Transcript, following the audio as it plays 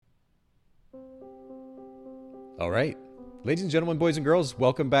All right. Ladies and gentlemen, boys and girls,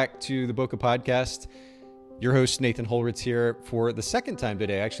 welcome back to the Bokeh Podcast. Your host, Nathan Holritz, here for the second time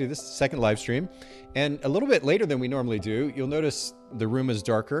today. Actually, this is the second live stream. And a little bit later than we normally do. You'll notice the room is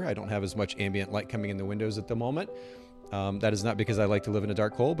darker. I don't have as much ambient light coming in the windows at the moment. That is not because I like to live in a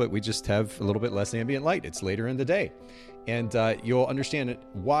dark hole, but we just have a little bit less ambient light. It's later in the day. And you'll understand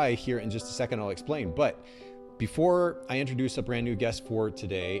why here in just a second. I'll explain. But before I introduce a brand new guest for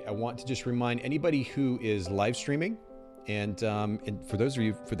today, I want to just remind anybody who is live streaming, and for those of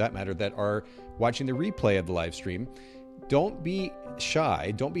you, for that matter, that are watching the replay of the live stream, don't be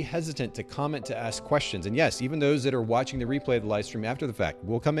shy. Don't be hesitant to comment, to ask questions. And yes, even those that are watching the replay of the live stream after the fact,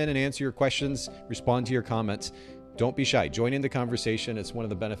 we'll come in and answer your questions, respond to your comments. Don't be shy. Join in the conversation. It's one of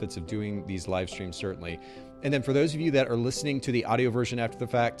the benefits of doing these live streams, certainly. And then for those of you that are listening to the audio version after the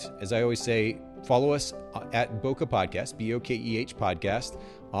fact, as I always say, follow us at Bokeh Podcast, Bokeh Podcast,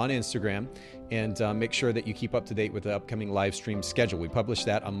 on Instagram, and make sure that you keep up to date with the upcoming live stream schedule. We publish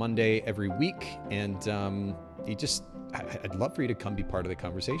that on Monday every week, and I'd love for you to come be part of the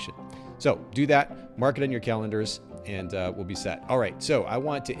conversation. So do that, mark it on your calendars, and we'll be set. All right, so I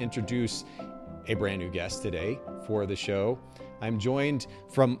want to introduce a brand new guest today for the show. I'm joined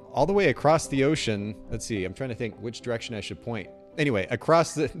from all the way across the ocean. Let's see, I'm trying to think which direction I should point. Anyway,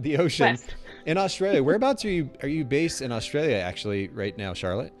 across the ocean West. In Australia. Whereabouts are you based in Australia actually right now,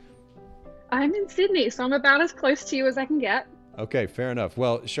 Charlotte? I'm in Sydney, so I'm about as close to you as I can get. Okay, fair enough.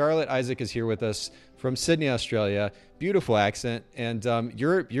 Well, Charlotte Isaac is here with us from Sydney, Australia. Beautiful accent. And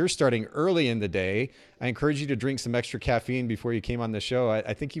you're starting early in the day. I encourage you to drink some extra caffeine before you came on the show.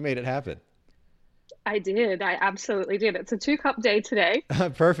 I think you made it happen. I did. I absolutely did. It's a 2-cup day today.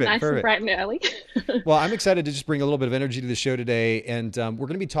 Perfect. Nice Perfect. and bright and early. Well, I'm excited to just bring a little bit of energy to the show today. And we're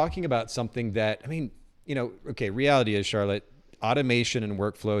going to be talking about something that, reality is, Charlotte, automation and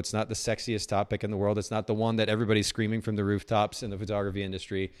workflow. It's not the sexiest topic in the world. It's not the one that everybody's screaming from the rooftops in the photography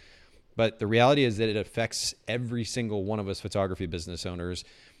industry. But the reality is that it affects every single one of us photography business owners.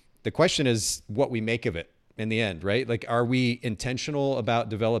 The question is what we make of it in the end, right? Like, are we intentional about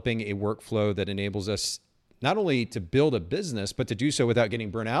developing a workflow that enables us not only to build a business, but to do so without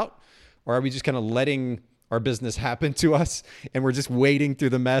getting burnt out? Or are we just kind of letting our business happen to us and we're just wading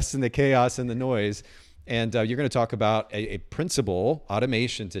through the mess and the chaos and the noise? And you're going to talk about a principle,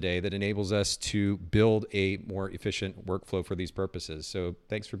 automation today, that enables us to build a more efficient workflow for these purposes. So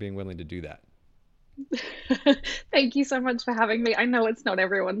thanks for being willing to do that. Thank you so much for having me. I know it's not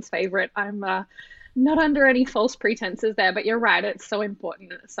everyone's favorite. I'm not under any false pretenses there, but you're right. It's so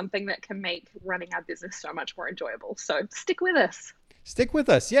important. It's something that can make running our business so much more enjoyable. So stick with us. Stick with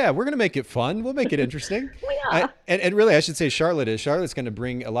us. Yeah, we're going to make it fun. We'll make it interesting. We are. And really, I should say Charlotte's going to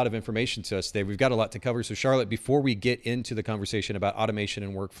bring a lot of information to us today. We've got a lot to cover. So Charlotte, before we get into the conversation about automation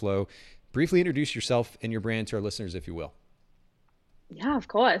and workflow, briefly introduce yourself and your brand to our listeners, if you will. Yeah, of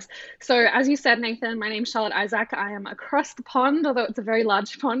course. So as you said, Nathan, my name's Charlotte Isaac. I am across the pond, although it's a very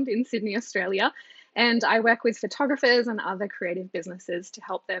large pond, in Sydney, Australia. And I work with photographers and other creative businesses to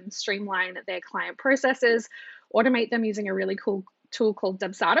help them streamline their client processes, automate them using a really cool tool called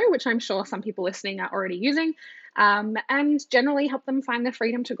Dubsado, which I'm sure some people listening are already using, and generally help them find the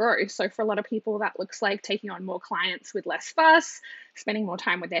freedom to grow. So for a lot of people, that looks like taking on more clients with less fuss, spending more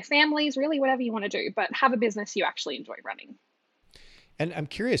time with their families, really whatever you want to do, but have a business you actually enjoy running. And I'm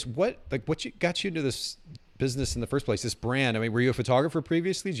curious, what got you into this business in the first place, this brand? I mean, were you a photographer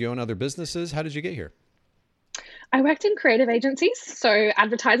previously? Did you own other businesses? How did you get here? I worked in creative agencies, so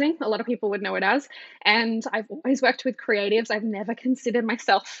advertising, a lot of people would know it as, and I've always worked with creatives. I've never considered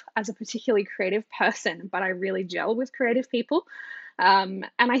myself as a particularly creative person, but I really gel with creative people. And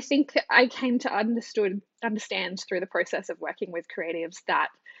I think I came to understand through the process of working with creatives that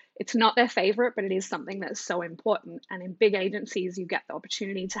it's not their favorite, but it is something that's so important. And in big agencies, you get the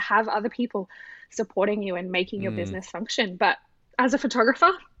opportunity to have other people supporting you and making your business function. But as a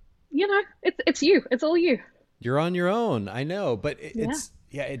photographer, it's you. It's all you. You're on your own. I know, but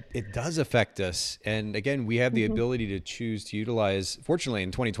it does affect us. And again, we have the ability to choose to utilize, fortunately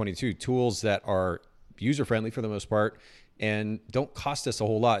in 2022, tools that are user-friendly for the most part and don't cost us a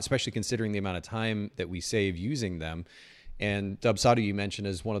whole lot, especially considering the amount of time that we save using them. And Dubsado, you mentioned,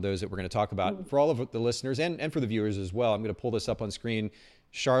 is one of those that we're going to talk about for all of the listeners and for the viewers as well. I'm going to pull this up on screen.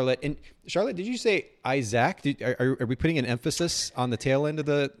 Charlotte, did you say Isaac? Are we putting an emphasis on the tail end of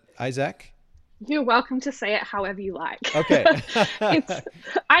the Isaac? You're welcome to say it however you like. Okay.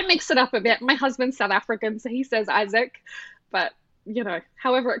 I mix it up a bit. My husband's South African, so he says Isaac, but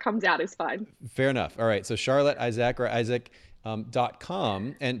however it comes out is fine. Fair enough. All right. So Charlotte Isaac or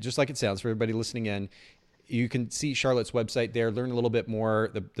Isaac.com. And just like it sounds for everybody listening in, you can see Charlotte's website there, learn a little bit more.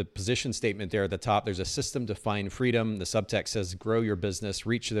 The position statement there at the top, there's a system to find freedom. The subtext says, grow your business,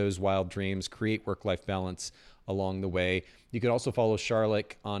 reach those wild dreams, create work-life balance along the way. You can also follow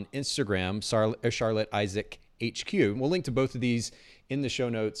Charlotte on Instagram, Charlotte Isaac HQ. We'll link to both of these in the show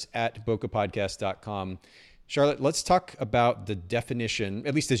notes at bokehpodcast.com. Charlotte, let's talk about the definition,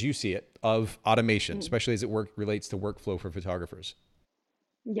 at least as you see it, of automation, especially as it relates to workflow for photographers.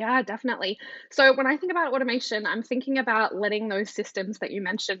 Yeah, definitely. So when I think about automation, I'm thinking about letting those systems that you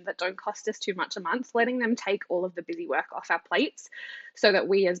mentioned that don't cost us too much a month, letting them take all of the busy work off our plates so that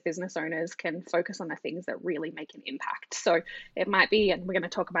we as business owners can focus on the things that really make an impact. So it might be, and we're going to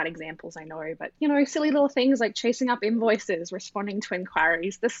talk about examples, I know, but silly little things like chasing up invoices, responding to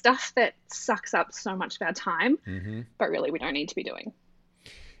inquiries, the stuff that sucks up so much of our time, but really we don't need to be doing.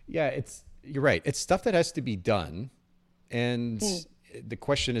 Yeah, you're right. It's stuff that has to be done. And the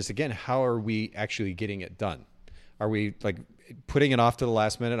question is, again, how are we actually getting it done? Are we like putting it off to the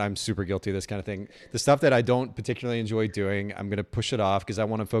last minute? I'm super guilty of this kind of thing. The stuff that I don't particularly enjoy doing, I'm going to push it off because I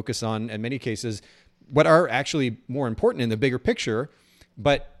want to focus on, in many cases, what are actually more important in the bigger picture.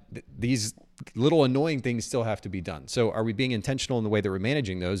 But these little annoying things still have to be done. So are we being intentional in the way that we're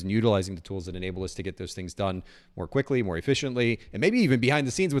managing those and utilizing the tools that enable us to get those things done more quickly, more efficiently, and maybe even behind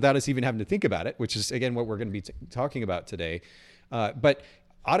the scenes without us even having to think about it, which is, again, what we're going to be talking about today. But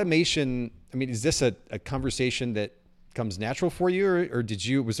automation, I mean, is this a conversation that comes natural for you, or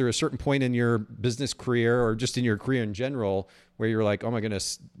was there a certain point in your business career or just in your career in general where you're like, oh my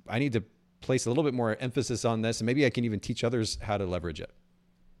goodness, I need to place a little bit more emphasis on this and maybe I can even teach others how to leverage it?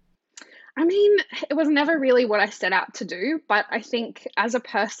 I mean, it was never really what I set out to do, but I think as a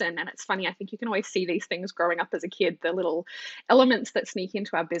person, and it's funny, I think you can always see these things growing up as a kid, the little elements that sneak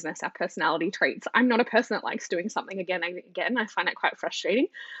into our business, our personality traits. I'm not a person that likes doing something again and again. I find it quite frustrating.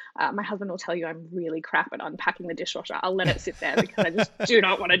 My husband will tell you I'm really crap at unpacking the dishwasher. I'll let it sit there because I just do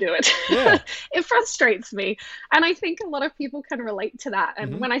not want to do it. Yeah. It frustrates me. And I think a lot of people can relate to that.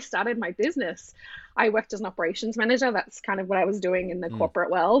 And when I started my business, I worked as an operations manager. That's kind of what I was doing in the corporate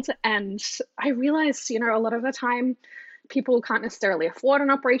world. And I realized, a lot of the time, people can't necessarily afford an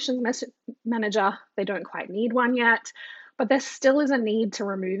operations manager. They don't quite need one yet. But there still is a need to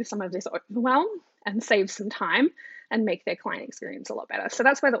remove some of this overwhelm and save some time and make their client experience a lot better. So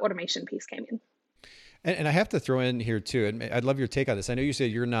that's where the automation piece came in. And I have to throw in here too, and I'd love your take on this. I know you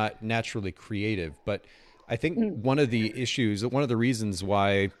said you're not naturally creative, but I think one of the reasons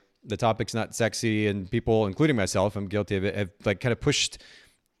why the topic's not sexy and people, including myself, I'm guilty of it, have like kind of pushed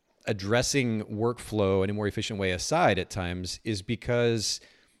addressing workflow in a more efficient way aside at times is because,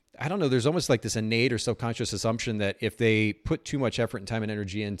 I don't know, there's almost like this innate or subconscious assumption that if they put too much effort and time and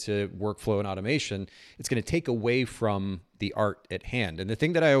energy into workflow and automation, it's going to take away from the art at hand. And the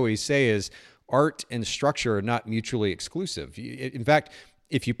thing that I always say is art and structure are not mutually exclusive. In fact,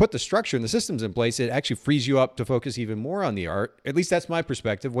 if you put the structure and the systems in place, it actually frees you up to focus even more on the art. At least that's my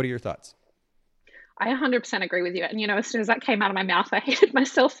perspective. What are your thoughts? I 100% agree with you. And, as soon as that came out of my mouth, I hated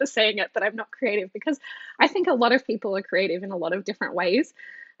myself for saying it, that I'm not creative, because I think a lot of people are creative in a lot of different ways.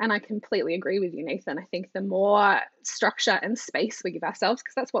 And I completely agree with you, Nathan. I think the more structure and space we give ourselves,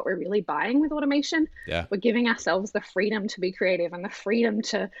 because that's what we're really buying with automation, we're giving ourselves the freedom to be creative and the freedom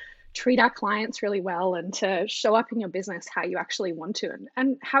to treat our clients really well and to show up in your business how you actually want to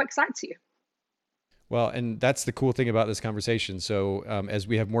and how it excites you. Well, and that's the cool thing about this conversation. So as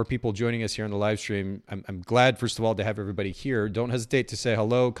we have more people joining us here on the live stream, I'm glad, first of all, to have everybody here. Don't hesitate to say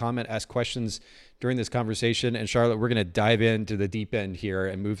hello, comment, ask questions during this conversation. And Charlotte, we're going to dive into the deep end here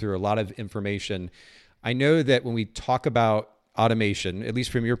and move through a lot of information. I know that when we talk about automation, at least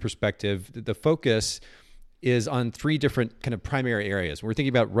from your perspective, the focus is on three different kind of primary areas. We're thinking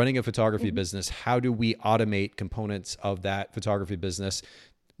about running a photography business. How do we automate components of that photography business,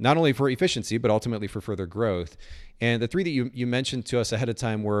 not only for efficiency, but ultimately for further growth? And the three that you mentioned to us ahead of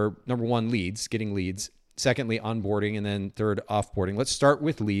time were, number one, leads, getting leads. Secondly, onboarding. And then third, offboarding. Let's start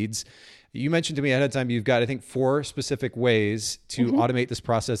with leads. You mentioned to me ahead of time, you've got, I think, 4 specific ways to automate this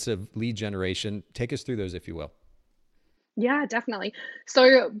process of lead generation. Take us through those, if you will. Yeah, definitely.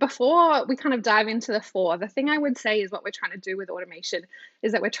 So before we kind of dive into the 4, the thing I would say is what we're trying to do with automation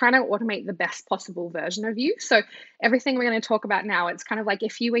is that we're trying to automate the best possible version of you. So everything we're going to talk about now, it's kind of like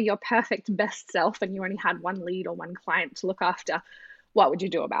if you were your perfect best self and you only had one lead or one client to look after, what would you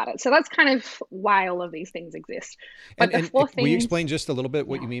do about it? So that's kind of why all of these things exist. But the 4 things... Will you explain just a little bit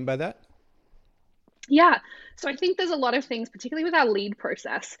what you mean by that? Yeah. So I think there's a lot of things, particularly with our lead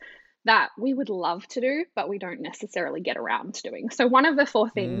process, that we would love to do, but we don't necessarily get around to doing. So one of the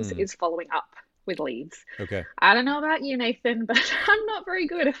 4 things is following up with leads. Okay. I don't know about you, Nathan, but I'm not very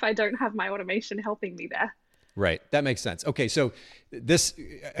good if I don't have my automation helping me there. Right. That makes sense. Okay. So this,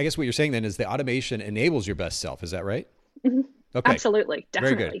 I guess what you're saying then is the automation enables your best self. Is that right? Mm-hmm. Okay. Absolutely.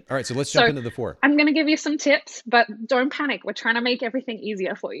 Very Definitely. good. All right. So let's jump into the 4. I'm going to give you some tips, but don't panic. We're trying to make everything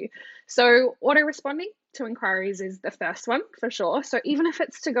easier for you. So auto responding to inquiries is the first one for sure. So even if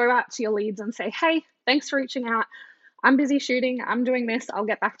it's to go out to your leads and say, hey, thanks for reaching out. I'm busy shooting. I'm doing this. I'll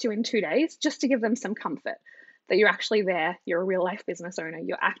get back to you in 2 days, just to give them some comfort that you're actually there. You're a real life business owner.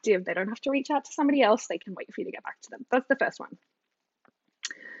 You're active. They don't have to reach out to somebody else. They can wait for you to get back to them. That's the first one.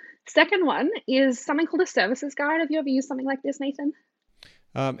 Second one is something called a services guide. Have you ever used something like this, Nathan?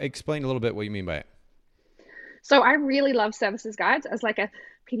 Explain a little bit what you mean by it. So I really love services guides as like a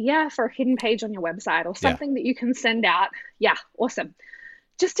PDF or a hidden page on your website or something that you can send out. Yeah, awesome.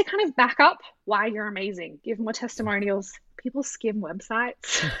 Just to kind of back up why you're amazing, give more testimonials. People skim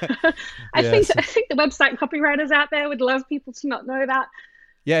websites. I think the website copywriters out there would love people to not know that.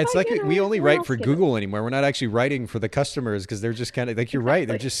 Yeah, it's like we only write for Google anymore. We're not actually writing for the customers because they're just kind of like, you're right,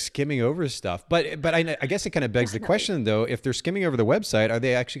 they're just skimming over stuff. But I guess it kind of begs the question though, if they're skimming over the website, are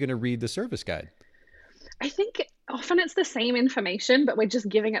they actually going to read the service guide? I think often it's the same information, but we're just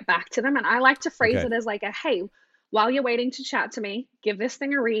giving it back to them. And I like to phrase it as like hey, while you're waiting to chat to me, give this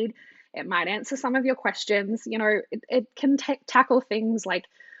thing a read. It might answer some of your questions. You know, it can tackle things like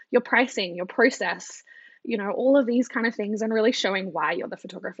your pricing, your process, you know, all of these kind of things, and really showing why you're the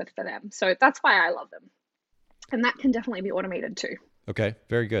photographer for them. So that's why I love them. And that can definitely be automated too. Okay,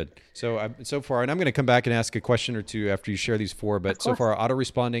 very good. So so far, and I'm going to come back and ask a question or two after you share these 4, but so far, auto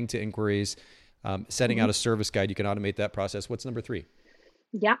responding to inquiries, setting out a service guide, you can automate that process. What's number 3?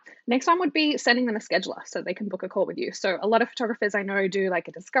 Yeah. Next one would be sending them a scheduler so they can book a call with you. So a lot of photographers I know do like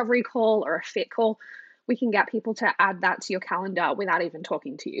a discovery call or a fit call. We can get people to add that to your calendar without even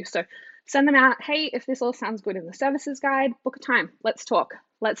talking to you. So send them out. Hey, if this all sounds good in the services guide, book a time. Let's talk.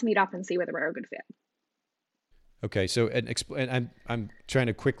 Let's meet up and see whether we're a good fit. Okay. So, and I'm trying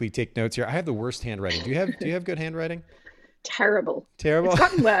to quickly take notes here. I have the worst handwriting. Do you have good handwriting? Terrible. Terrible. It's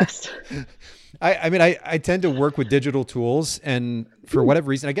gotten worse. I tend to work with digital tools, and for whatever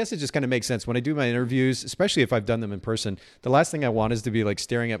reason, I guess it just kind of makes sense when I do my interviews, especially if I've done them in person. The last thing I want is to be like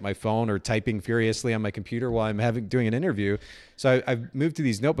staring at my phone or typing furiously on my computer while I'm doing an interview. So I've moved to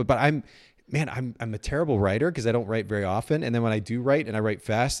these notebooks, but I'm a terrible writer because I don't write very often. And then when I do write and I write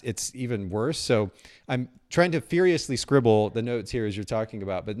fast, it's even worse. So I'm trying to furiously scribble the notes here as you're talking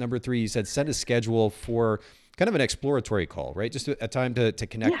about. But number 3, you said send a schedule for kind of an exploratory call, right? Just a time to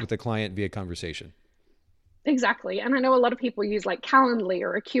connect with the client via conversation. Exactly. And I know a lot of people use like Calendly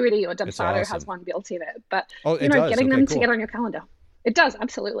or Acuity, or Dubsado has one built in it. But getting them to get on your calendar. It does,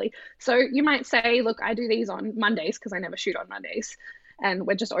 absolutely. So you might say, look, I do these on Mondays because I never shoot on Mondays. And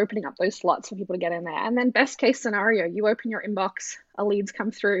we're just opening up those slots for people to get in there. And then best case scenario, you open your inbox, a leads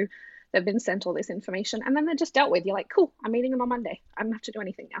come through, they've been sent all this information, and then they're just dealt with. You're like, cool, I'm meeting them on Monday. I don't have to do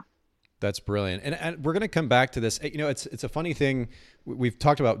anything now. That's brilliant. And we're going to come back to this. You know, it's a funny thing. We've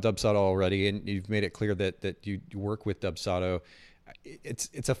talked about Dubsado already, and you've made it clear that you work with Dubsado.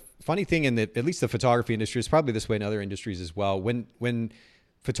 It's a funny thing in that at least the photography industry is probably this way in other industries as well. When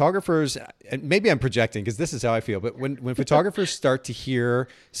photographers, and maybe I'm projecting because this is how I feel, but when photographers start to hear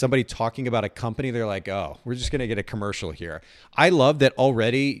somebody talking about a company, they're like, oh, we're just going to get a commercial here. I love that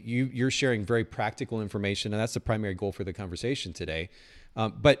already you're sharing very practical information, and that's the primary goal for the conversation today.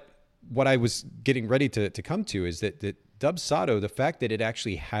 But what I was getting ready to come to is that Dubsado, the fact that it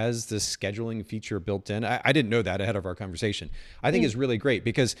actually has this scheduling feature built in, I didn't know that ahead of our conversation, I think is really great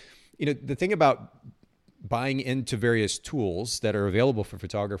because, you know, the thing about buying into various tools that are available for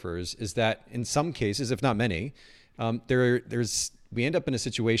photographers is that in some cases, if not many, we end up in a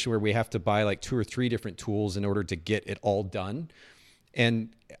situation where we have to buy like 2 or 3 different tools in order to get it all done.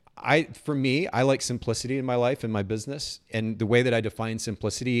 And for me, I like simplicity in my life and my business. And the way that I define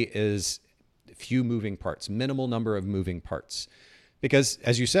simplicity is few moving parts, minimal number of moving parts. Because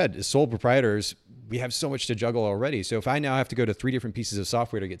as you said, as sole proprietors, we have so much to juggle already. So if I now have to go to 3 different pieces of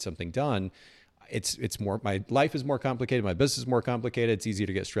software to get something done, it's more, my life is more complicated, my business is more complicated, it's easy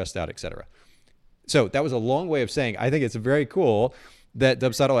to get stressed out, et cetera. So that was a long way of saying, I think it's very cool that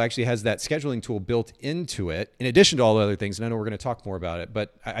Dubsado actually has that scheduling tool built into it, in addition to all the other things. And I know we're going to talk more about it,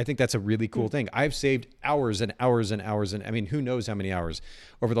 but I think that's a really cool thing. I've saved hours and hours and hours, and I mean, who knows how many hours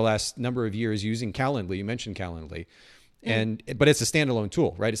over the last number of years using Calendly. You mentioned Calendly. But it's a standalone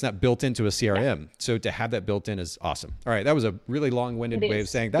tool, right? It's not built into a CRM. So to have that built in is awesome. All right. That was a really long-winded way of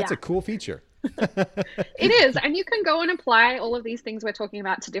saying that's a cool feature. It is. And you can go and apply all of these things we're talking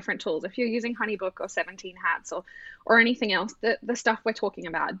about to different tools. If you're using HoneyBook or 17 Hats or anything else, the stuff we're talking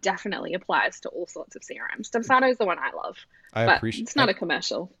about definitely applies to all sorts of CRMs. Dubsado is the one I love, I but appreciate. it's not a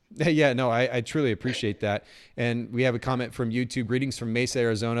commercial. Yeah, no, I truly appreciate that. And we have a comment from YouTube. Greetings from Mesa,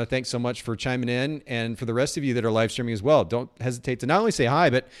 Arizona. Thanks so much for chiming in. And for the rest of you that are live streaming as well, don't hesitate to not only say hi,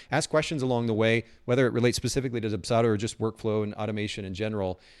 but ask questions along the way, whether it relates specifically to Dubsado or just workflow and automation in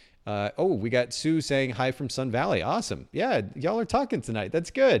general. We got Sue saying hi from Sun Valley. Awesome. Yeah, y'all are talking tonight.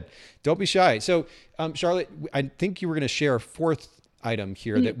 That's good. Don't be shy. So, Charlotte, I think you were going to share a fourth item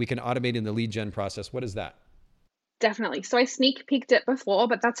here that we can automate in the lead gen process. What is that? Definitely. So I sneak peeked it before,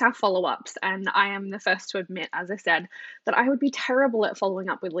 but that's our follow-ups. And I am the first to admit, as I said, that I would be terrible at following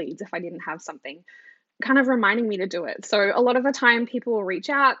up with leads if I didn't have something kind of reminding me to do it. So a lot of the time people will reach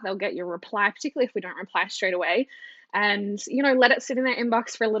out, they'll get your reply, particularly if we don't reply straight away, and let it sit in their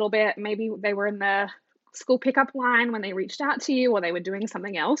inbox for a little bit. Maybe they were in the school pickup line when they reached out to you, or they were doing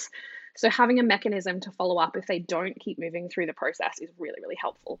something else. So having a mechanism to follow up if they don't keep moving through the process is really, really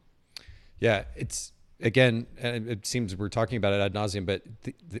helpful. Yeah, it's again, it seems we're talking about it ad nauseum, but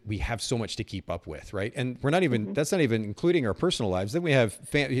we have so much to keep up with, right? And we're not even, that's not even including our personal lives. Then we have,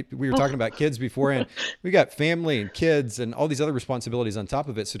 we were talking about kids beforehand. We got family and kids and all these other responsibilities on top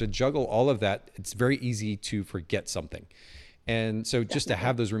of it. So to juggle all of that, it's very easy to forget something. And so just to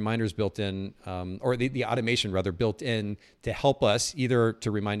have those reminders built in, or the automation rather built in to help us either to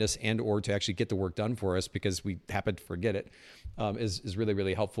remind us and or to actually get the work done for us because we happen to forget it, is really,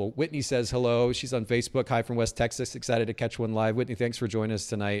 really helpful. Whitney says hello. She's on Facebook. Hi from West Texas. Excited to catch one live. Whitney, thanks for joining us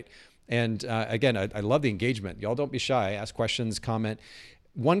tonight. And again, I love the engagement. Y'all don't be shy. Ask questions, comment.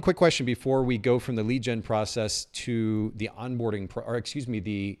 One quick question before we go from the lead gen process to the onboarding,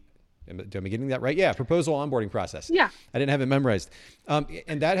 am I getting that right? Yeah, proposal onboarding process. Yeah. I didn't have it memorized.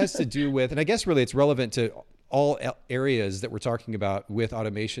 And that has to do with, and I guess really it's relevant to all areas that we're talking about with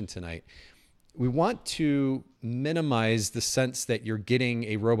automation tonight. We want to minimize the sense that you're getting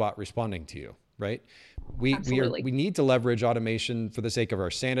a robot responding to you, right? We need to leverage automation for the sake of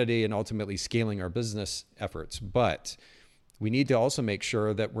our sanity and ultimately scaling our business efforts. But we need to also make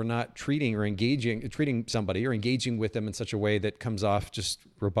sure that we're not treating somebody or engaging with them in such a way that comes off just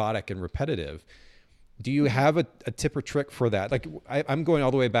robotic and repetitive. Do you have a tip or trick for that? Like I'm going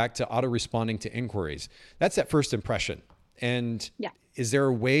all the way back to auto responding to inquiries. That's that first impression. And is there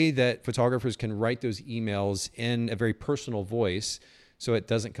a way that photographers can write those emails in a very personal voice so it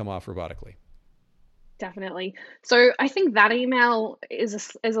doesn't come off robotically? Definitely. So I think that email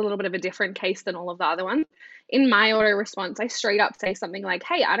is a little bit of a different case than all of the other ones. In my auto response, I straight up say something like,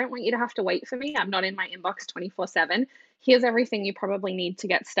 hey, I don't want you to have to wait for me. I'm not in my inbox 24/7. Here's everything you probably need to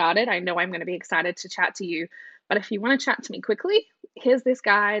get started. I know I'm going to be excited to chat to you, but if you want to chat to me quickly, here's this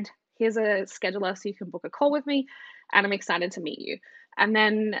guide. Here's a scheduler so you can book a call with me, and I'm excited to meet you. And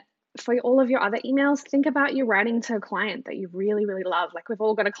then for all of your other emails, think about you writing to a client that you really, really love. Like we've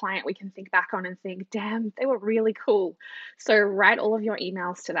all got a client we can think back on and think, damn, they were really cool. So write all of your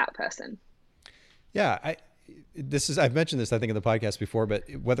emails to that person. Yeah, I've mentioned this, I think, in the podcast before, but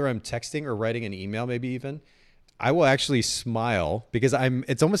whether I'm texting or writing an email, maybe even, I will actually smile because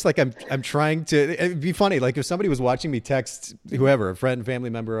it's almost like I'm trying to, it'd be funny. Like if somebody was watching me text whoever, a friend, family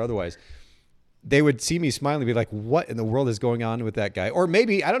member, or otherwise, they would see me smiling and be like, what in the world is going on with that guy? Or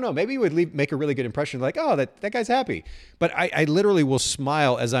maybe, I don't know, maybe it would make a really good impression. Like, oh, that guy's happy. But I literally will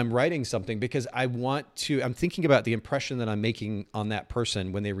smile as I'm writing something because I'm thinking about the impression that I'm making on that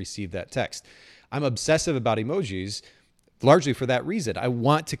person when they receive that text. I'm obsessive about emojis largely for that reason. I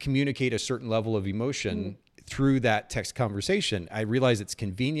want to communicate a certain level of emotion through that text conversation. I realize it's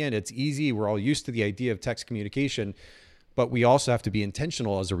convenient, it's easy. We're all used to the idea of text communication, but we also have to be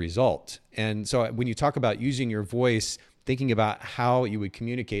intentional as a result. And so when you talk about using your voice, thinking about how you would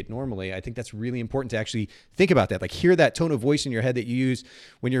communicate normally, I think that's really important to actually think about that. Like hear that tone of voice in your head that you use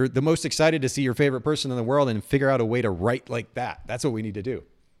when you're the most excited to see your favorite person in the world and figure out a way to write like that. That's what we need to do.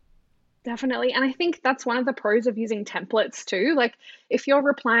 Definitely. And I think that's one of the pros of using templates too. Like if you're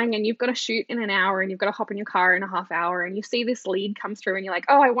replying and you've got to shoot in an hour and you've got to hop in your car in a half hour and you see this lead come through and you're like,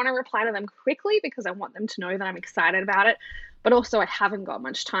 oh, I want to reply to them quickly because I want them to know that I'm excited about it. But also I haven't got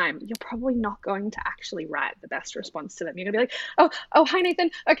much time. You're probably not going to actually write the best response to them. You're gonna be like, oh, hi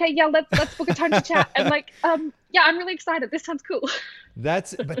Nathan. Okay, yeah, let's book a time to chat. And like, yeah, I'm really excited. This sounds cool.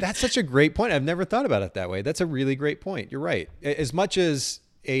 That's such a great point. I've never thought about it that way. That's a really great point. You're right. As much as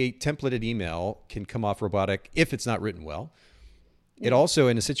a templated email can come off robotic if it's not written well, it also,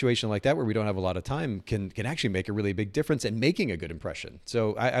 in a situation like that where we don't have a lot of time, can actually make a really big difference in making a good impression.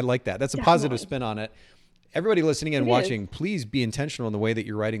 So I like that. That's a positive spin on it. Everybody listening and It is. watching, please be intentional in the way that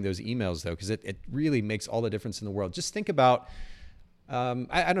you're writing those emails, though, because it really makes all the difference in the world. Just think about,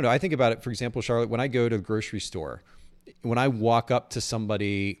 I don't know. I think about it, for example, Charlotte, when I go to the grocery store, when I walk up to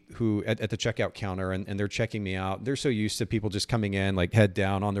somebody who at the checkout counter and they're checking me out, they're so used to people just coming in like head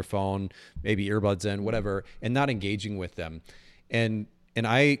down on their phone, maybe earbuds in, whatever, and not engaging with them. And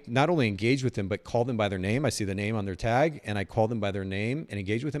I not only engage with them, but call them by their name. I see the name on their tag and I call them by their name and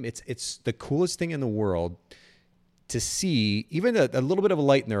engage with them. It's the coolest thing in the world to see even a little bit of a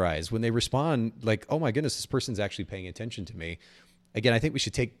light in their eyes when they respond like, oh my goodness, this person's actually paying attention to me. Again, I think we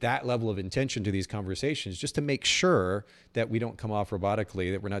should take that level of intention to these conversations just to make sure that we don't come off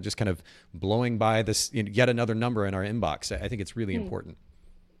robotically, that we're not just kind of blowing by this, yet another number in our inbox. I think it's really important.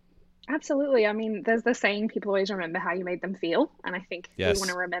 Absolutely. I mean, there's the saying, people always remember how you made them feel. And I think we want Yes.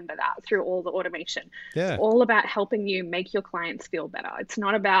 to remember that through all the automation. It's Yeah. all about helping you make your clients feel better. It's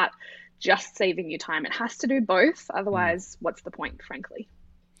not about just saving you time. It has to do both. Mm. Otherwise, what's the point, frankly?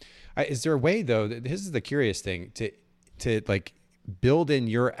 Is there a way though, this is the curious thing, to like build in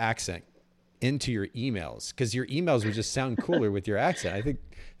your accent into your emails? Because your emails would just sound cooler with your accent. I think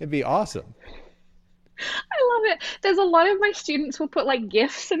it'd be awesome. I love it. There's a lot of my students will put like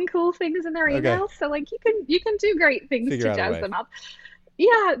GIFs and cool things in their Okay. emails. So like you can do great things Figure to out a jazz way. them up.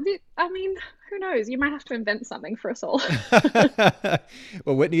 Yeah, I mean, who knows? You might have to invent something for us all.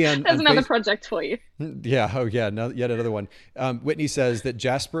 Well, Whitney There's on another Facebook. project for you. Yeah. Oh, yeah. No, yet another one. Whitney says that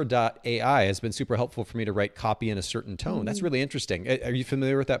Jasper.ai has been super helpful for me to write copy in a certain tone. That's really interesting. Are you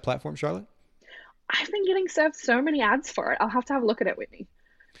familiar with that platform, Charlotte? I've been getting served so many ads for it. I'll have to have a look at it, Whitney.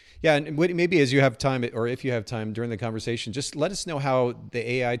 Yeah, and maybe as you have time, or if you have time during the conversation, just let us know how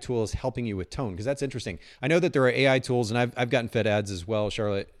the AI tool is helping you with tone, because that's interesting. I know that there are AI tools, and I've gotten fed ads as well,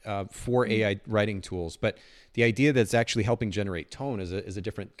 Charlotte, for AI writing tools. But the idea that it's actually helping generate tone is a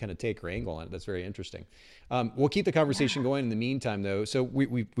different kind of take or angle on it. That's very interesting. We'll keep the conversation Yeah. going in the meantime, though. So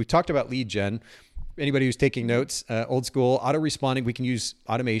we've talked about lead gen. Anybody who's taking notes, old school auto responding, we can use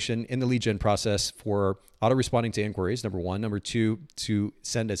automation in the lead gen process for auto responding to inquiries. Number one. Number two, to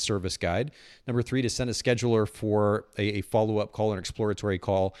send a service guide. Number three, to send a scheduler for a follow up call, an exploratory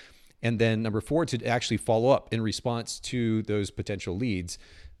call. And then number four, to actually follow up in response to those potential leads.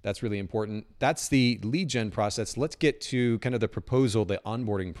 That's really important. That's the lead gen process. Let's get to kind of the proposal, the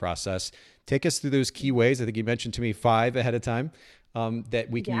onboarding process. Take us through those key ways. I think you mentioned to me 5 ahead of time,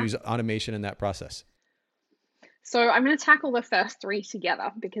 that we can Yeah. use automation in that process. So I'm going to tackle the first three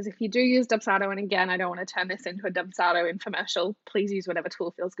together because if you do use Dubsado, and again, I don't want to turn this into a Dubsado infomercial, please use whatever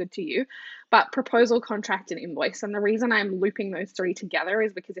tool feels good to you. But proposal, contract, and invoice. And the reason I'm looping those three together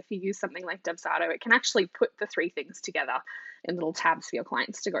is because if you use something like Dubsado, it can actually put the three things together in little tabs for your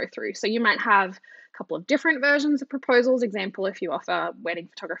clients to go through. So you might have a couple of different versions of proposals. Example, if you offer wedding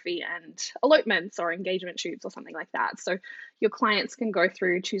photography and elopements or engagement shoots or something like that. So your clients can go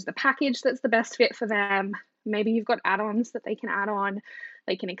through, choose the package that's the best fit for them. Maybe you've got add-ons that they can add on.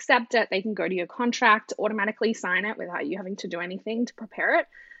 They can accept it. They can go to your contract, automatically sign it without you having to do anything to prepare it,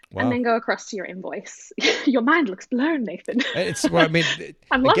 and Wow. then go across to your invoice. Your mind looks blown, Nathan. It's well, I mean,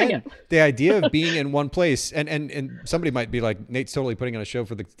 I'm loving again, it. the idea of being in one place, and somebody might be like, Nate's totally putting on a show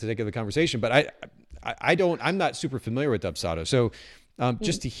for the sake of the conversation, but I don't, I'm not super familiar with Dubsado. So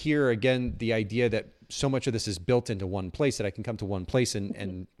just to hear again the idea that so much of this is built into one place, that I can come to one place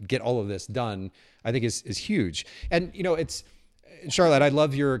and get all of this done, I think is huge. And it's Charlotte, I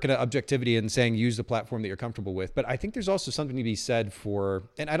love your kind of objectivity in saying use the platform that you're comfortable with, but I think there's also something to be said for,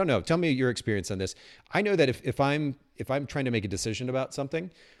 and I don't know, tell me your experience on this. I know that if I'm trying to make a decision about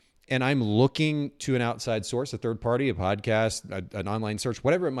something and I'm looking to an outside source, a third party, a podcast, an online search,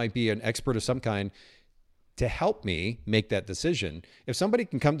 whatever it might be, an expert of some kind, to help me make that decision. If somebody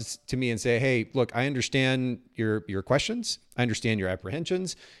can come to me and say, "Hey, look, I understand your questions. I understand your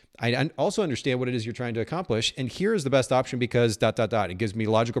apprehensions. I also understand what it is you're trying to accomplish, and here is the best option because dot dot dot." It gives me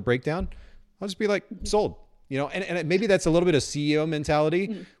logical breakdown. I'll just be like, sold. And maybe that's a little bit of CEO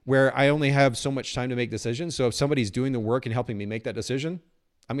mentality where I only have so much time to make decisions. So if somebody's doing the work and helping me make that decision,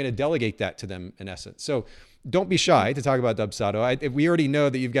 I'm going to delegate that to them in essence. So don't be shy to talk about Dubsado. We already know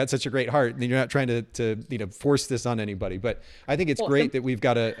that you've got such a great heart and you're not trying to force this on anybody. But I think it's great Awesome. that we've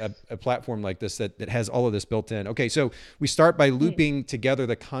got a platform like this that has all of this built in. Okay, so we start by looping together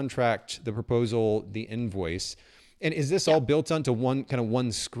the contract, the proposal, the invoice. And is this Yeah. all built onto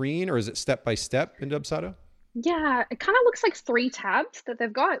one screen, or is it step by step in Dubsado? Yeah, it kind of looks like three tabs that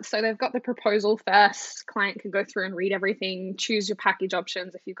they've got. So they've got the proposal first. Client can go through and read everything, choose your package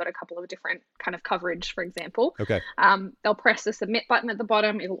options if you've got a couple of different kind of coverage, for example. Okay. They'll press the submit button at the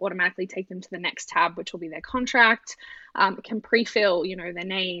bottom. It'll automatically take them to the next tab, which will be their contract. It can pre-fill, their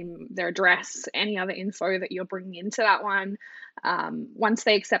name, their address, any other info that you're bringing into that one. Once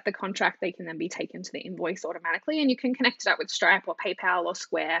they accept the contract, they can then be taken to the invoice automatically, and you can connect it up with Stripe or PayPal or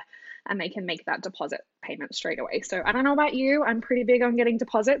Square, and they can make that deposit payment straight away. So I don't know about you, I'm pretty big on getting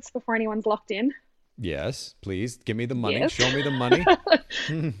deposits before anyone's locked in. Yes, please give me the money. Yes. Show me the money.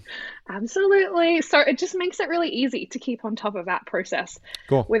 Absolutely. So it just makes it really easy to keep on top of that process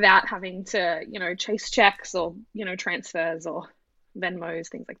Cool. without having to, chase checks or, transfers or Venmos,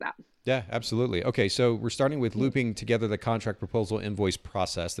 things like that. Yeah, absolutely. Okay, so we're starting with looping together the contract proposal invoice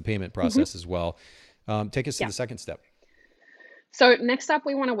process, the payment Mm-hmm. process as well. Take us to Yeah. the second step. So next up,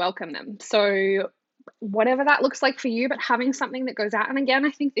 we want to welcome them. So whatever that looks like for you, but having something that goes out. And again,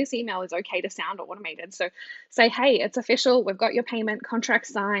 I think this email is okay to sound automated. So say, hey, it's official. We've got your payment contract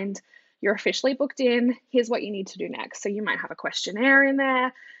signed. You're officially booked in. Here's what you need to do next. So you might have a questionnaire in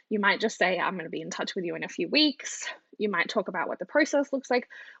there. You might just say, I'm going to be in touch with you in a few weeks. You might talk about what the process looks like,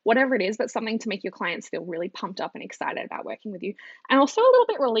 whatever it is, but something to make your clients feel really pumped up and excited about working with you. And also a little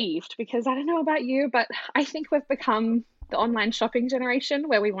bit relieved, because I don't know about you, but I think we've become the online shopping generation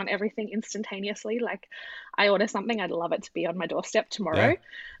where we want everything instantaneously. Like, I order something, I'd love it to be on my doorstep Yeah.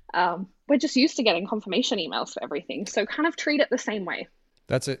 tomorrow. We're just used to getting confirmation emails for everything. So kind of treat it the same way.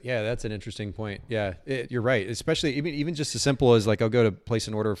 That's it. Yeah, that's an interesting point. Yeah, you're right. Especially even just as simple as like I'll go to place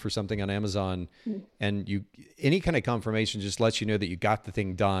an order for something on Amazon, and any kind of confirmation just lets you know that you got the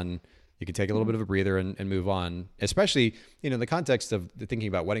thing done. You can take a little bit of a breather and move on. Especially in the context of thinking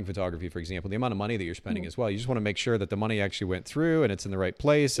about wedding photography, for example, the amount of money that you're spending as well. You just want to make sure that the money actually went through and it's in the right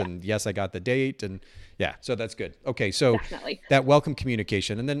place. Yeah, And yes, I got the date. And yeah, so that's good. Okay, so definitely. that welcome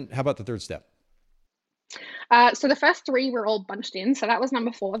communication, and then how about the third step? So the first three were all bunched in. So that was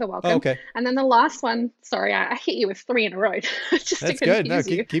number four, the Oh, welcome. okay, And then the last one, sorry, I hit you with three in a row just to that's good. No,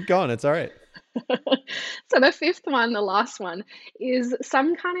 confuse you. keep going. It's all right. So the fifth one, the last one, is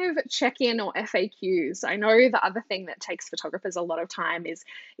some kind of check-in or FAQs. I know the other thing that takes photographers a lot of time is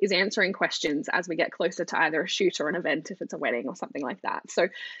answering questions as we get closer to either a shoot or an event, if it's a wedding or something like that. So,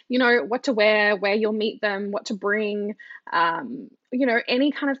 what to wear, where you'll meet them, what to bring,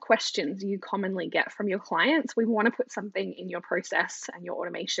 any kind of questions you commonly get from your clients. We want to put something in your process and your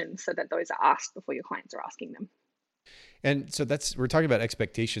automation so that those are asked before your clients are asking them. And so we're talking about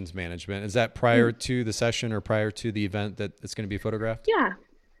expectations management. Is that prior Mm, to the session or prior to the event that it's going to be photographed? yeah.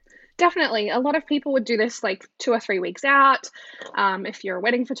 Definitely. A lot of people would do this like 2 or 3 weeks out. If you're a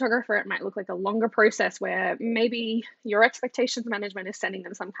wedding photographer, it might look like a longer process where maybe your expectations management is sending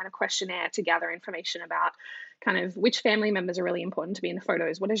them some kind of questionnaire to gather information about kind of which family members are really important to be in the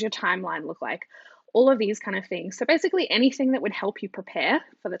photos. What does your timeline look like? All of these kind of things. So basically anything that would help you prepare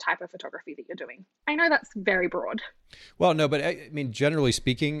for the type of photography that you're doing. I know that's very broad. Well, no, but I mean, generally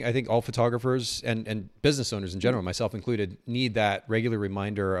speaking, I think all photographers and business owners in general, myself included, need that regular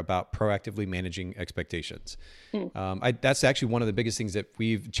reminder about proactively managing expectations. Mm, That's actually one of the biggest things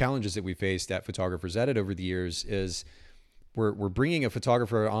challenges that we faced at Photographers Edit over the years is we're bringing a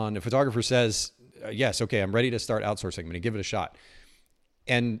photographer on. A photographer says, yes, okay, I'm ready to start outsourcing. I'm going to give it a shot,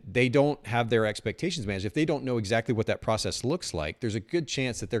 and they don't have their expectations managed. If they don't know exactly what that process looks like, there's a good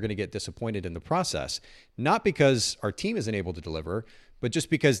chance that they're going to get disappointed in the process, not because our team isn't able to deliver, but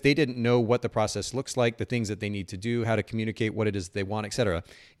just because they didn't know what the process looks like, the things that they need to do, how to communicate what it is they want, et cetera.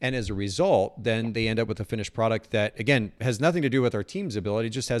 And as a result, then they end up with a finished product that, again, has nothing to do with our team's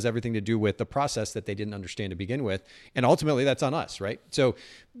ability, just has everything to do with the process that they didn't understand to begin with. And ultimately, that's on us, right? So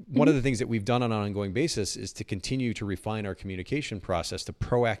one of the things that we've done on an ongoing basis is to continue to refine our communication process to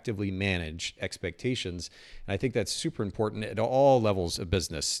proactively manage expectations. And I think that's super important at all levels of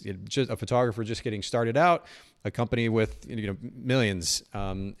business. Just a photographer just getting started out, a company with millions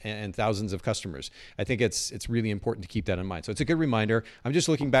and thousands of customers. I think it's really important to keep that in mind. So it's a good reminder. I'm just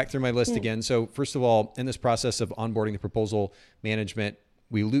looking back through my list again. So first of all, in this process of onboarding the proposal management,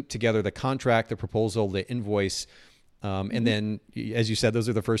 we loop together the contract, the proposal, the invoice, and then, as you said, those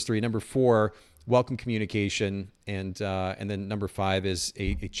are the first three. Number four, welcome communication, and then number five is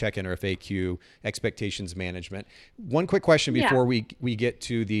a check-in or FAQ, expectations management. One quick question yeah. before we get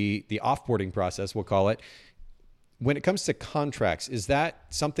to the offboarding process, we'll call it. When it comes to contracts, is that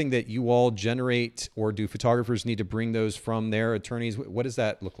something that you all generate, or do photographers need to bring those from their attorneys? What does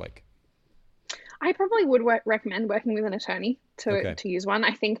that look like? I probably would recommend working with an attorney to, Okay. to use one.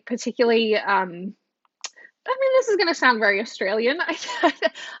 I think particularly I mean, this is going to sound very Australian.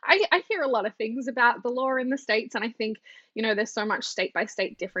 I hear a lot of things about the law in the States, and I think, there's so much state by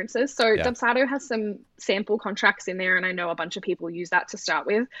state differences. So Yeah. Dubsado has some sample contracts in there, and I know a bunch of people use that to start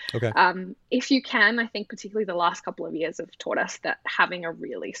with. Okay. If you can, I think particularly the last couple of years have taught us that having a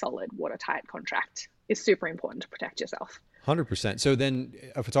really solid watertight contract is super important to protect yourself. 100%. So then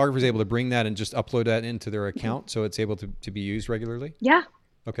a photographer is able to bring that and just upload that into their account so it's able to be used regularly? Yeah,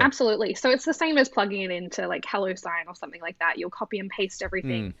 Okay. absolutely. So it's the same as plugging it into like HelloSign or something like that. You'll copy and paste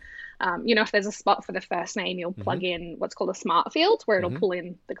everything. Mm. If there's a spot for the first name, you'll Mm-hmm. plug in what's called a smart field where it'll Mm-hmm. pull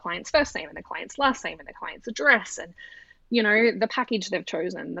in the client's first name and the client's last name and the client's address and, the package they've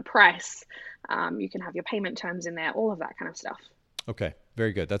chosen, the price. You can have your payment terms in there, all of that kind of stuff. Okay,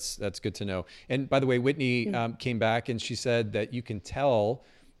 very good. That's good to know. And by the way, Whitney came back and she said that you can tell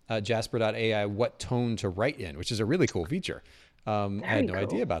Jasper.ai what tone to write in, which is a really cool feature. I had Very no idea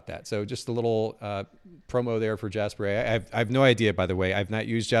cool. about that. So just a little promo there for Jasper AI. I have no idea, by the way. I've not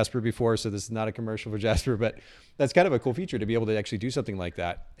used Jasper before, so this is not a commercial for Jasper, but that's kind of a cool feature to be able to actually do something like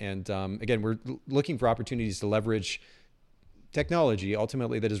that. And again, we're looking for opportunities to leverage technology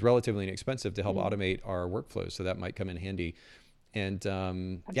ultimately that is relatively inexpensive to help automate our workflows. So that might come in handy. And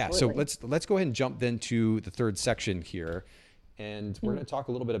yeah, so Absolutely. let's go ahead and jump then to the third section here, and we're going to talk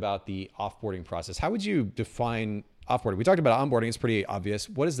a little bit about the offboarding process. How would you define offboarding? We talked about onboarding; it's pretty obvious.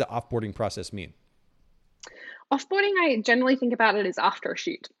 What does the offboarding process mean? Offboarding, I generally think about it as after a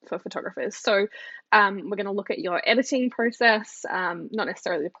shoot for photographers. So we're going to look at your editing process, not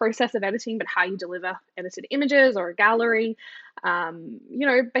necessarily the process of editing, but how you deliver edited images or a gallery.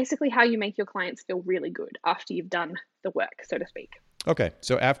 Basically how you make your clients feel really good after you've done the work, so to speak. Okay,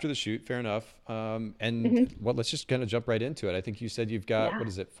 so after the shoot, fair enough. And Hmm. well, let's just kind of jump right into it. I think you said you've got, Yeah. what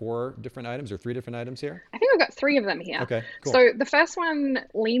is it, 4 different items or 3 different items here? I think I've got three of them here. Okay, cool. So the first one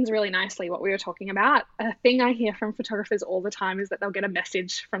leans really nicely what we were talking about. A thing I hear from photographers all the time is that they'll get a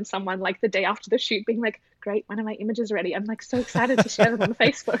message from someone like the day after the shoot being like, great, when are my images ready? I'm like so excited to share them on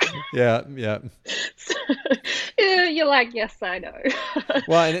Facebook. Yeah, yeah. So, yeah, you're like, yes, I know.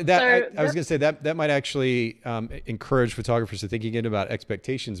 Well, and that So I was going to say that might actually encourage photographers to think again about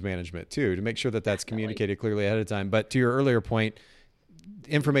expectations management too, to make sure that that's definitely communicated clearly ahead of time. But to your earlier point,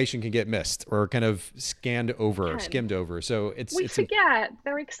 information can get missed or kind of scanned over, can. skimmed over. So We forget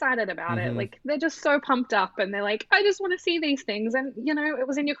they're excited about it. mm-hmm, Like they're just so pumped up and they're like, I just want to see these things. And it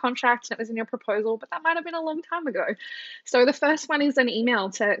was in your contract and it was in your proposal, but that might have been a long time ago. So the first one is an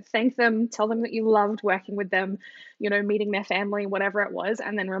email to thank them, tell them that you loved working with them, meeting their family, whatever it was,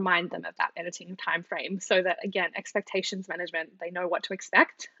 and then remind them of that editing time frame so that again, expectations management, they know what to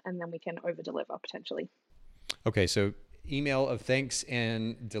expect and then we can over deliver potentially. okay, so email of thanks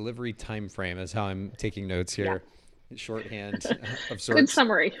and delivery time frame is how I'm taking notes Yeah. here. Shorthand of Good sorts.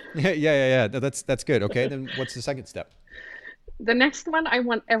 summary. Yeah. No, that's good. Okay, then what's the second step? The next one I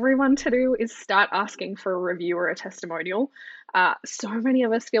want everyone to do is start asking for a review or a testimonial. So many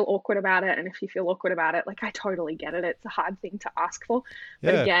of us feel awkward about it. And if you feel awkward about it, like I totally get it. It's a hard thing to ask for.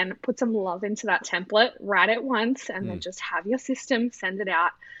 But Yeah. again, put some love into that template, write it once, and then Mm. just have your system send it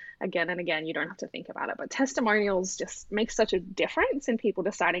out again and again. You don't have to think about it. But testimonials just make such a difference in people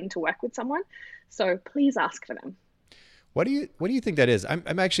deciding to work with someone. So please ask for them. What do you think that is?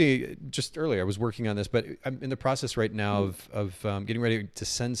 I'm actually just earlier I was working on this, but I'm in the process right now of getting ready to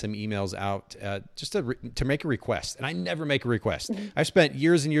send some emails out just to make a request. And I never make a request. I've spent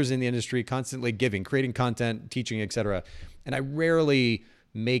years and years in the industry, constantly giving, creating content, teaching, etc. And I rarely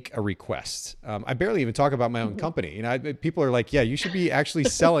make a request. I barely even talk about my own company. People are like, "Yeah, you should be actually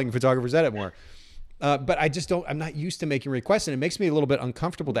selling Photographers Edit more." But I just don't. I'm not used to making requests, and it makes me a little bit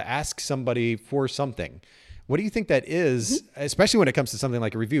uncomfortable to ask somebody for something. What do you think that is, especially when it comes to something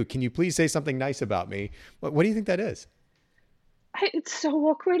like a review? Can you please say something nice about me? What do you think that is? It's so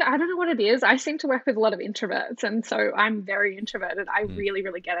awkward. I don't know what it is. I seem to work with a lot of introverts, and so I'm very introverted. I Mm. really,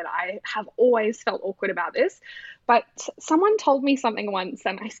 really get it. I have always felt awkward about this. But someone told me something once,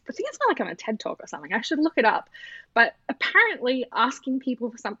 and I think it's like on a TED talk or something. I should look it up. But apparently, asking people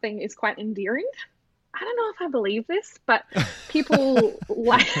for something is quite endearing. I don't know if I believe this, but people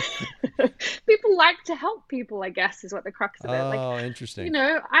like people like to help people, I guess, is what the crux of it. Like, Oh, interesting.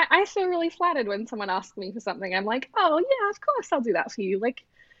 I feel really flattered when someone asks me for something. I'm like, oh yeah, of course I'll do that for you. Like,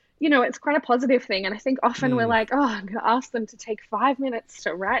 it's quite a positive thing. And I think often we're Mm, like, oh, I'm gonna ask them to take 5 minutes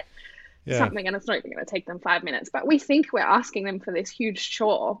to write yeah, something, and it's not even gonna take them 5 minutes. But we think we're asking them for this huge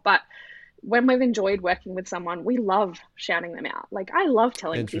chore. But when we've enjoyed working with someone, we love shouting them out. Like I love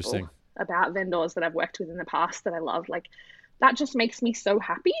telling people interesting. about vendors that I've worked with in the past that I love. Like that just makes me so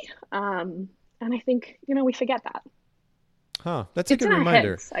happy. And I think, we forget that. Huh. That's a It's good in our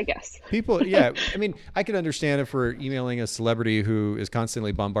reminder. heads, I guess. People, yeah. I mean, I could understand if we're emailing a celebrity who is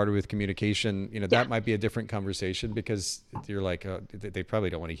constantly bombarded with communication, Yeah. that might be a different conversation because you're like, oh, they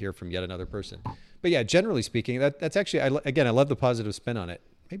probably don't want to hear from yet another person. But yeah, generally speaking, that's actually, again, I love the positive spin on it.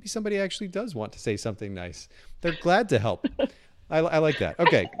 Maybe somebody actually does want to say something nice. They're glad to help. I like that. I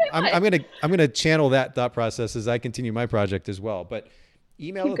Okay. think they might. I'm gonna channel that thought process as I continue my project as well. But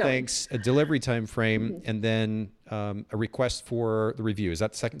email Keep a going. thanks, a delivery time frame, and then a request for the review. Is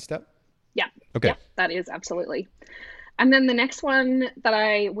that the second step? Yeah. Okay. Yep, that is absolutely. And then the next one that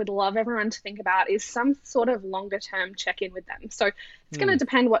I would love everyone to think about is some sort of longer term check in with them. So it's going to Hmm.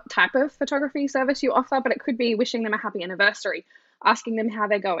 depend what type of photography service you offer, but it could be wishing them a happy anniversary, asking them how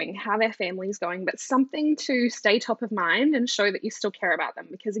they're going, how their family's going, but something to stay top of mind and show that you still care about them.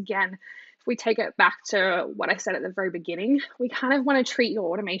 Because again, if we take it back to what I said at the very beginning, we kind of want to treat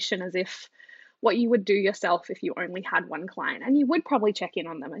your automation as if what you would do yourself if you only had one client. And you would probably check in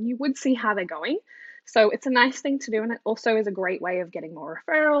on them and you would see how they're going. So it's a nice thing to do. And it also is a great way of getting more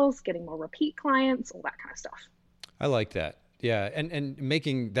referrals, getting more repeat clients, all that kind of stuff. I like that. Yeah, and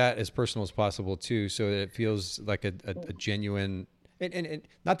making that as personal as possible too, so that it feels like a genuine. And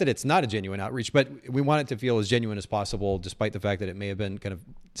not that it's not a genuine outreach, but we want it to feel as genuine as possible, despite the fact that it may have been kind of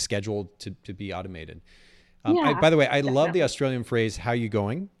scheduled to be automated. Yeah, By the way, I love the definitely. Australian phrase "How you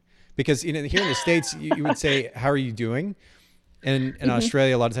going," because here in the States you would say "How are you doing," and in Hmm.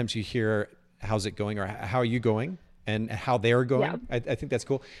 Australia a lot of times you hear "How's it going?" or "How are you going?" and how they're Yeah. going. I think that's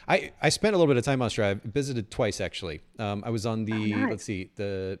cool. I spent a little bit of time in Australia. I visited twice actually. I was on Oh, the let's nice. see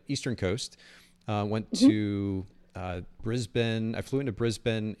the eastern coast. Went Hmm. to Brisbane. I flew into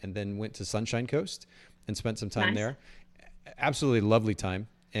Brisbane and then went to Sunshine Coast and spent some time Nice. there. Absolutely lovely time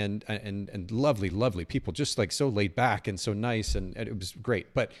and lovely people, just like so laid back and so nice, and it was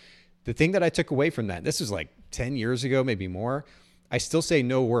great. But the thing that I took away from that, this was like 10 years ago, maybe more. I still say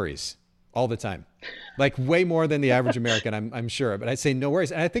no worries all the time, like way more than the average American, I'm sure. But I say no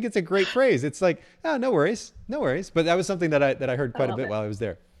worries, and I think it's a great phrase. It's like, oh, no worries, no worries. But that was something that I heard I quite a love bit it. while I was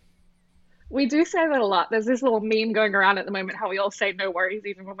there. We do say that a lot. There's this little meme going around at the moment how we all say no worries,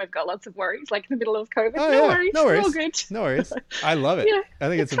 even when we've got lots of worries, like in the middle of COVID. Oh No yeah, no worries, we're all worries, good. no worries. I love it. You know, I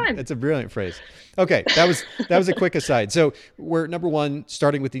think it's fine. it's a brilliant phrase. Okay, that was a quick aside. So we're number one,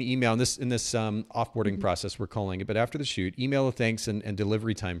 starting with the email in this offboarding Hmm. process, we're calling it. But after the shoot, email a thanks and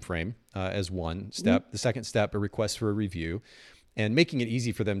delivery time frame as one step. The second step, a request for a review, and making it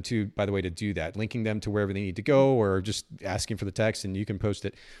easy for them to, by the way, to do that, linking them to wherever they need to go, or just asking for the text and you can post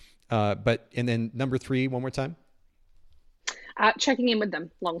it. And then number three, one more time, Checking in with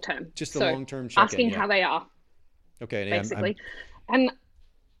them long term. just a So long term check in. asking Yeah. how they are, Okay. And I'm basically. And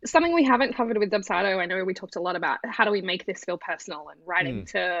something we haven't covered with Dubsado, I know we talked a lot about how do we make this feel personal and writing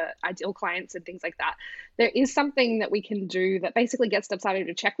mm, to ideal clients and things like that. There is something that we can do that basically gets Dubsado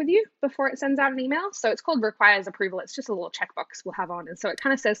to check with you before it sends out an email. So it's called requires approval. It's just a little checkbox we'll have on. And so it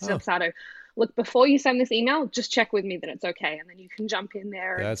kind of says to oh, Dubsado, look, before you send this email, just check with me that it's okay. And then you can jump in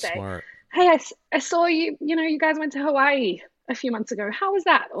there and that's say, smart. hey, I saw you, you guys went to Hawaii a few months ago. How was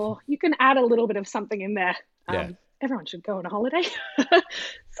that? Or you can add a little bit of something in there. Yeah. Everyone should go on a holiday.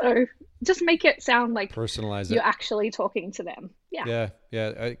 So just make it sound like Personalize you're it. actually talking to them. Yeah.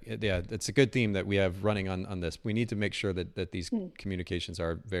 Yeah. It's a good theme that we have running on this. We need to make sure that these Mm. communications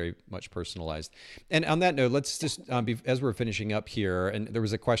are very much personalized. And on that note, let's just as we're finishing up here, and there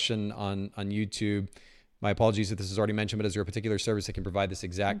was a question on YouTube. My apologies if this is already mentioned, but is there a particular service that can provide this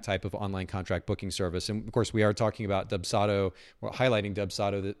exact type of online contract booking service? And of course, we are talking about Dubsado. We're highlighting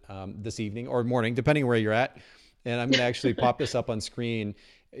Dubsado this evening or morning, depending where you're at. And I'm going to actually pop this up on screen.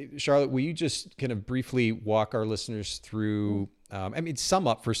 Charlotte, will you just kind of briefly walk our listeners through, sum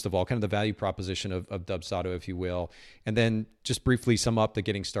up, first of all, kind of the value proposition of Dubsado, if you will, and then just briefly sum up the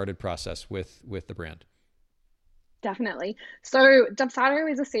getting started process with the brand. Definitely. So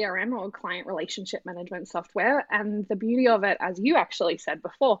Dubsado is a CRM or client relationship management software. And the beauty of it, as you actually said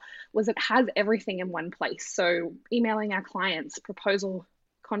before, was it has everything in one place. So emailing our clients, proposal,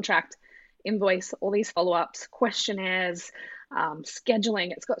 contract, invoice, all these follow-ups, questionnaires,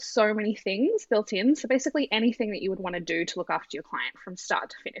 scheduling. It's got so many things built in. So basically anything that you would want to do to look after your client from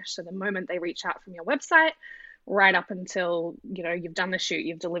start to finish. So the moment they reach out from your website, right up until you've done the shoot,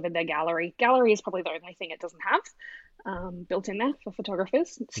 you've delivered their gallery. Gallery is probably the only thing it doesn't have built in there for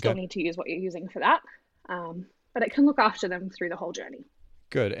photographers. Still Okay. need to use what you're using for that, but it can look after them through the whole journey.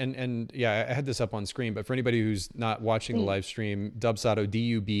 Good. And yeah, I had this up on screen, but for anybody who's not watching the Mm. live stream, Dubsado,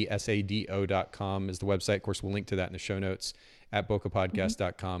 DUBSADO.com is the website. Of course, we'll link to that in the show notes at Hmm.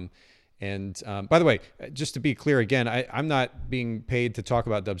 bokehpodcast.com. And by the way, just to be clear again, I'm not being paid to talk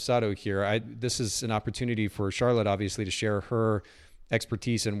about Dubsado here. This is an opportunity for Charlotte, obviously, to share her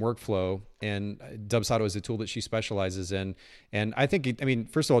expertise in workflow, and Dubsado is a tool that she specializes in. And I think,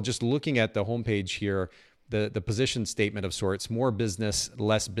 first of all, just looking at the homepage here, the position statement of sorts, more business,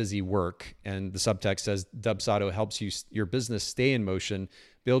 less busy work. And the subtext says Dubsado helps your business stay in motion,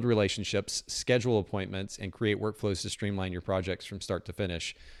 build relationships, schedule appointments, and create workflows to streamline your projects from start to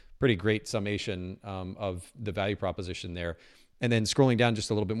finish. Pretty great summation of the value proposition there. And then scrolling down just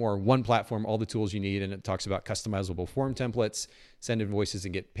a little bit more, one platform, all the tools you need. And it talks about customizable form templates, send invoices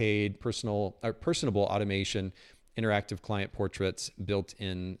and get paid, personable automation, interactive client portraits,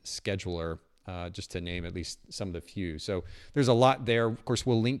 built-in scheduler, just to name at least some of the few. So there's a lot there. Of course,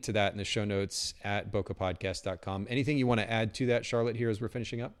 we'll link to that in the show notes at bokehpodcast.com. Anything you want to add to that, Charlotte, here as we're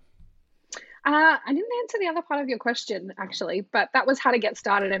finishing up? I didn't answer the other part of your question, actually, but that was how to get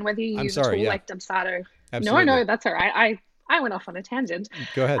started and whether you use a tool like Dubsado. Absolutely. No, that's all right. I went off on a tangent.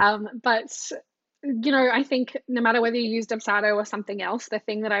 Go ahead. But I think no matter whether you use Dubsado or something else, the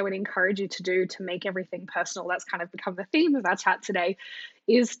thing that I would encourage you to do to make everything personal, that's kind of become the theme of our chat today,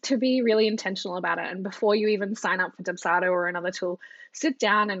 is to be really intentional about it. And before you even sign up for Dubsado or another tool, sit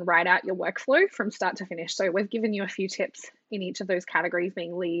down and write out your workflow from start to finish. So we've given you a few tips in each of those categories,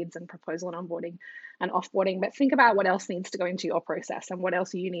 being leads and proposal and onboarding and offboarding, but think about what else needs to go into your process and what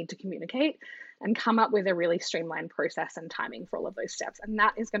else you need to communicate, and come up with a really streamlined process and timing for all of those steps. And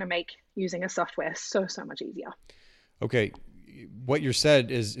that is going to make using a software so much easier. Okay. What you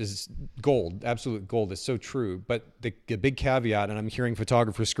said is gold, absolute gold. It's so true. But the big caveat, and I'm hearing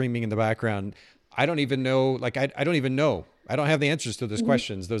photographers screaming in the background, I don't even know, I don't even know. I don't have the answers to those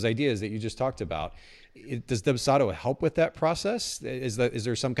questions, those ideas that you just talked about. Does Dubsado help with that process? Is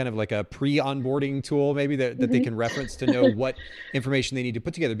there some kind of like a pre-onboarding tool maybe that they can reference to know what information they need to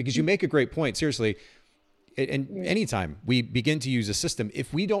put together? Because you make a great point, seriously. And anytime we begin to use a system,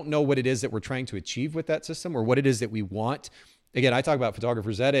 if we don't know what it is that we're trying to achieve with that system or what it is that we want, again, I talk about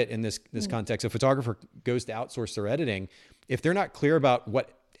Photographers Edit in this context. A photographer goes to outsource their editing. If they're not clear about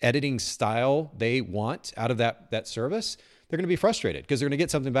what editing style they want out of that service, they're going to be frustrated because they're going to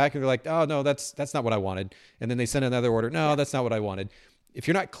get something back and they're like, oh no, that's not what I wanted. And then they send another order. No, that's not what I wanted. If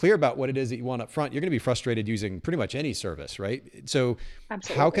you're not clear about what it is that you want up front, you're going to be frustrated using pretty much any service, right? So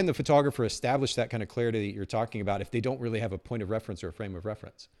Absolutely. How can the photographer establish that kind of clarity that you're talking about if they don't really have a point of reference or a frame of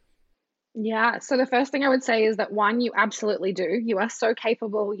reference? Yeah. So the first thing I would say is that one, you absolutely do. You are so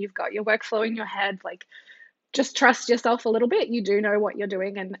capable. You've got your workflow in your head. Just trust yourself a little bit. You do know what you're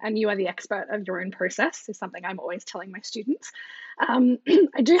doing, and you are the expert of your own process, is something I'm always telling my students.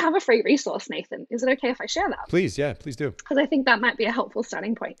 I do have a free resource, Nathan. Is it okay if I share that? Please, yeah, please do. Because I think that might be a helpful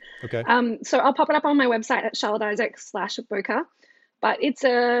starting point. Okay. So I'll pop it up on my website at charlotteisaac.com/bokeh. But it's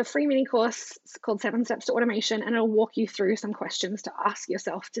a free mini course called 7 Steps to Automation, and it'll walk you through some questions to ask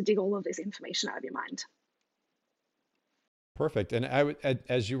yourself to dig all of this information out of your mind. Perfect. And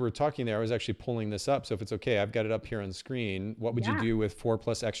as you were talking there, I was actually pulling this up. So if it's okay, I've got it up here on the screen. What would you do with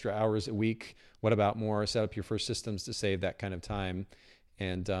 4+ extra hours a week? What about more? Set up your first systems to save that kind of time.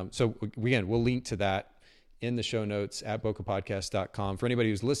 And so again, we'll link to that in the show notes at bokehpodcast.com. For anybody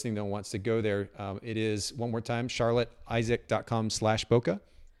who's listening though, wants to go there, it is, one more time, charlotteisaac.com/bokeh.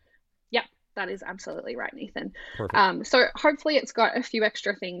 That is absolutely right, Nathan. Perfect. So hopefully it's got a few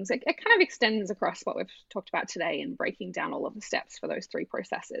extra things. It kind of extends across what we've talked about today and breaking down all of the steps for those 3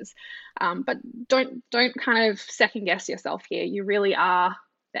 processes. But don't kind of second guess yourself here. You really are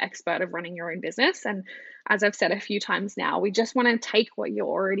the expert of running your own business. And as I've said a few times now, we just want to take what you're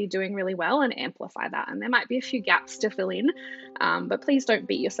already doing really well and amplify that. And there might be a few gaps to fill in, but please don't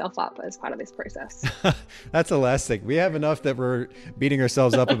beat yourself up as part of this process. That's the last thing. We have enough that we're beating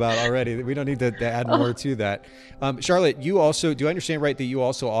ourselves up about already. We don't need to add more to that. Charlotte, you also, do I understand right that you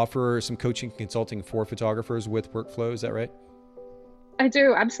also offer some coaching consulting for photographers with workflow? Is that right? I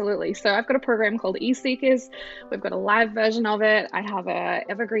do, absolutely. So I've got a program called eSeekers. We've got a live version of it. I have a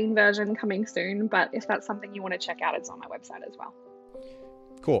evergreen version coming soon, but if that's something you want to check out, it's on my website as well.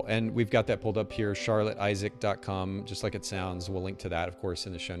 Cool. And we've got that pulled up here, charlotteisaac.com, just like it sounds. We'll link to that, of course,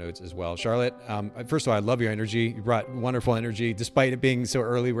 in the show notes as well. Charlotte, first of all, I love your energy. You brought wonderful energy, despite it being so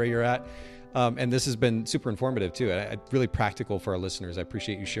early where you're at. And this has been super informative too. Really practical for our listeners. I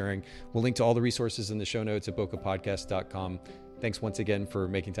appreciate you sharing. We'll link to all the resources in the show notes at bokehpodcast.com. Thanks once again for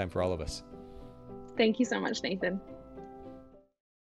making time for all of us. Thank you so much, Nathan.